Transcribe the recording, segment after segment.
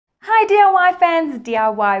Hi DIY fans,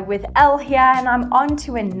 DIY with Elle here, and I'm on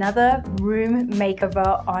to another room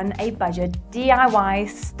makeover on a budget DIY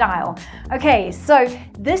style. Okay, so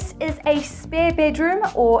this is a spare bedroom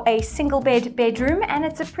or a single bed bedroom, and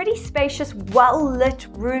it's a pretty spacious, well-lit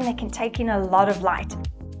room that can take in a lot of light.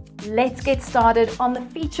 Let's get started on the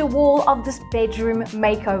feature wall of this bedroom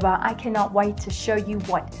makeover. I cannot wait to show you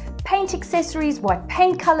what paint accessories, what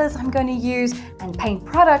paint colors I'm going to use, and paint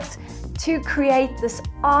products to create this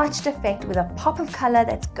arched effect with a pop of color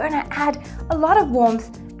that's going to add a lot of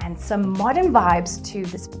warmth and some modern vibes to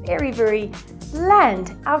this very, very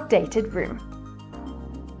bland, outdated room.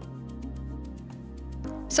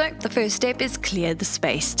 So the first step is clear the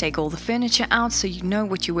space. Take all the furniture out so you know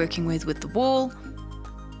what you're working with the wall.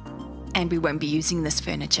 And we won't be using this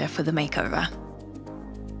furniture for the makeover.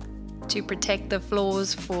 To protect the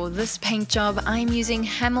floors for this paint job, I'm using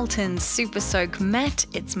Hamilton's Super Soak Matte.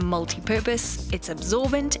 It's multi-purpose, it's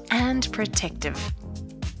absorbent and protective.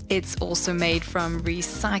 It's also made from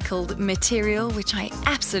recycled material, which I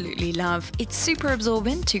absolutely love. It's super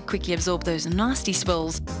absorbent to quickly absorb those nasty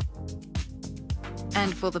spills.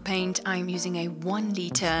 And for the paint, I'm using a 1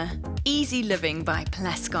 litre Easy Living by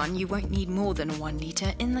Plascon. You won't need more than 1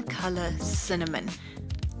 litre in the color Cinnamon.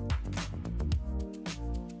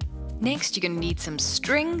 Next, you're going to need some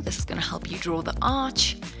string. This is going to help you draw the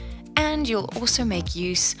arch. And you'll also make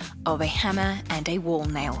use of a hammer and a wall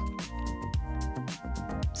nail.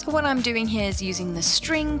 So what I'm doing here is using the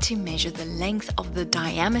string to measure the length of the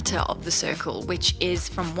diameter of the circle, which is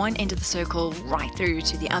from one end of the circle right through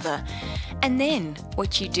to the other. And then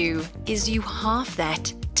what you do is you half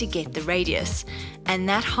that to get the radius. And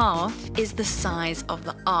that half is the size of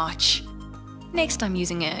the arch. Next, I'm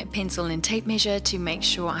using a pencil and tape measure to make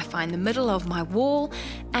sure I find the middle of my wall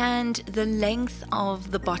and the length of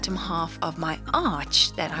the bottom half of my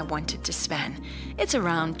arch that I wanted to span. It's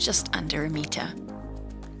around just under 1 meter.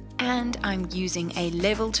 And I'm using a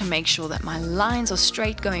level to make sure that my lines are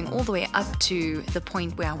straight going all the way up to the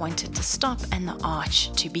point where I want it to stop and the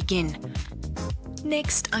arch to begin.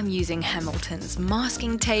 Next, I'm using Hamilton's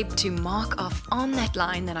masking tape to mark off on that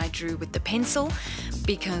line that I drew with the pencil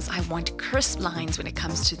because I want crisp lines when it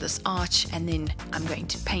comes to this arch, and then I'm going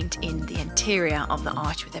to paint in the interior of the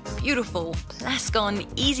arch with a beautiful Plascon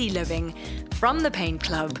Easy Living from the Paint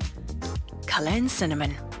Club, color in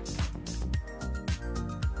Cinnamon.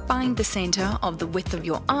 Find the center of the width of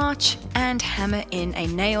your arch and hammer in a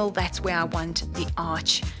nail. That's where I want the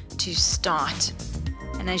arch to start.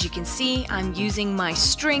 And as you can see, I'm using my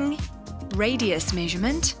string radius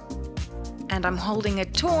measurement, and I'm holding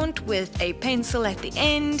it taut with a pencil at the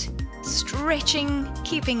end, stretching,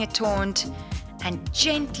 keeping it taut, and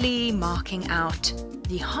gently marking out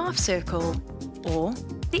the half circle or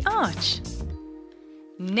the arch.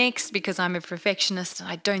 Next, because I'm a perfectionist and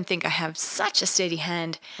I don't think I have such a steady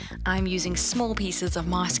hand, I'm using small pieces of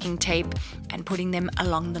masking tape and putting them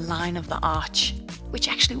along the line of the arch, which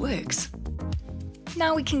actually works.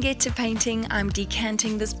 Now we can get to painting. I'm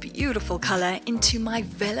decanting this beautiful color into my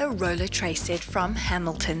Velo roller tray set from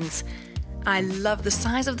Hamilton's. I love the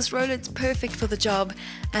size of this roller, it's perfect for the job,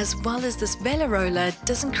 as well as this Velo roller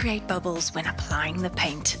doesn't create bubbles when applying the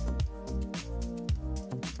paint.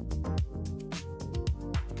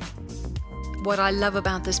 What I love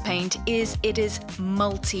about this paint is it is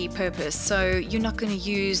multi-purpose, so you're not going to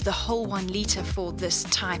use the whole 1 litre for this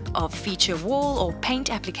type of feature wall or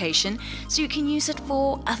paint application, so you can use it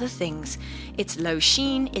for other things. It's low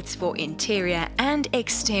sheen, it's for interior and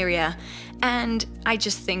exterior, and I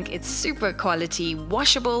just think it's super quality,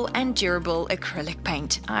 washable and durable acrylic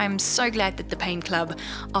paint. I'm so glad that the Paint Club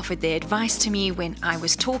offered their advice to me when I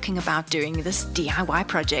was talking about doing this DIY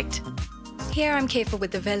project. Here I'm careful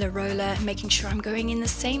with the Velo roller, making sure I'm going in the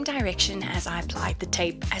same direction as I applied the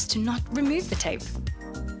tape as to not remove the tape.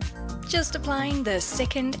 Just applying the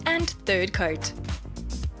second and third coat.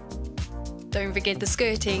 Don't forget the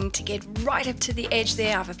skirting. To get right up to the edge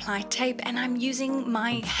there, I've applied tape and I'm using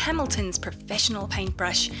my Hamilton's professional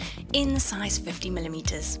paintbrush in the size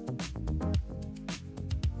 50mm.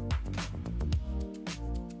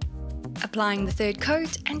 Applying the third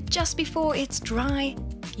coat, and just before it's dry,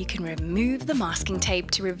 you can remove the masking tape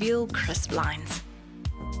to reveal crisp lines.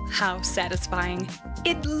 How satisfying!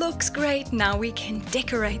 It looks great. Now we can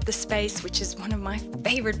decorate the space, which is one of my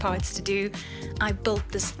favorite parts to do. I built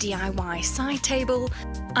this DIY side table,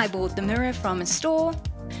 I bought the mirror from a store,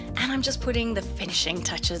 and I'm just putting the finishing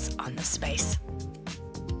touches on the space.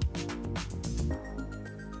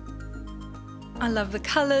 I love the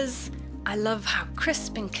colors. I love how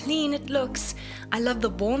crisp and clean it looks. I love the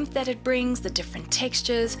warmth that it brings, the different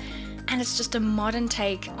textures, and it's just a modern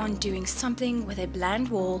take on doing something with a bland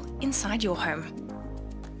wall inside your home.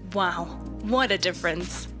 Wow, what a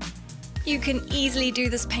difference! You can easily do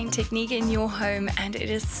this paint technique in your home and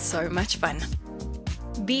it is so much fun.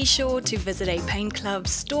 Be sure to visit a paint club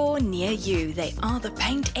store near you. They are the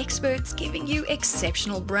paint experts giving you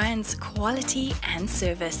exceptional brands, quality and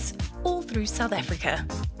service, all through South Africa.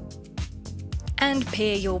 And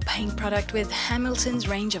pair your paint product with Hamilton's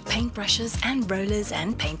range of paintbrushes and rollers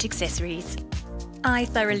and paint accessories. I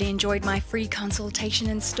thoroughly enjoyed my free consultation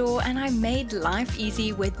in store and I made life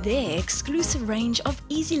easy with their exclusive range of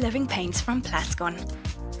easy living paints from Plascon.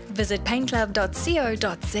 Visit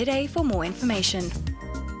paintclub.co.za for more information.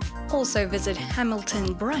 Also visit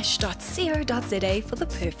hamiltonbrush.co.za for the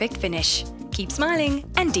perfect finish. Keep smiling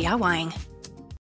and DIYing.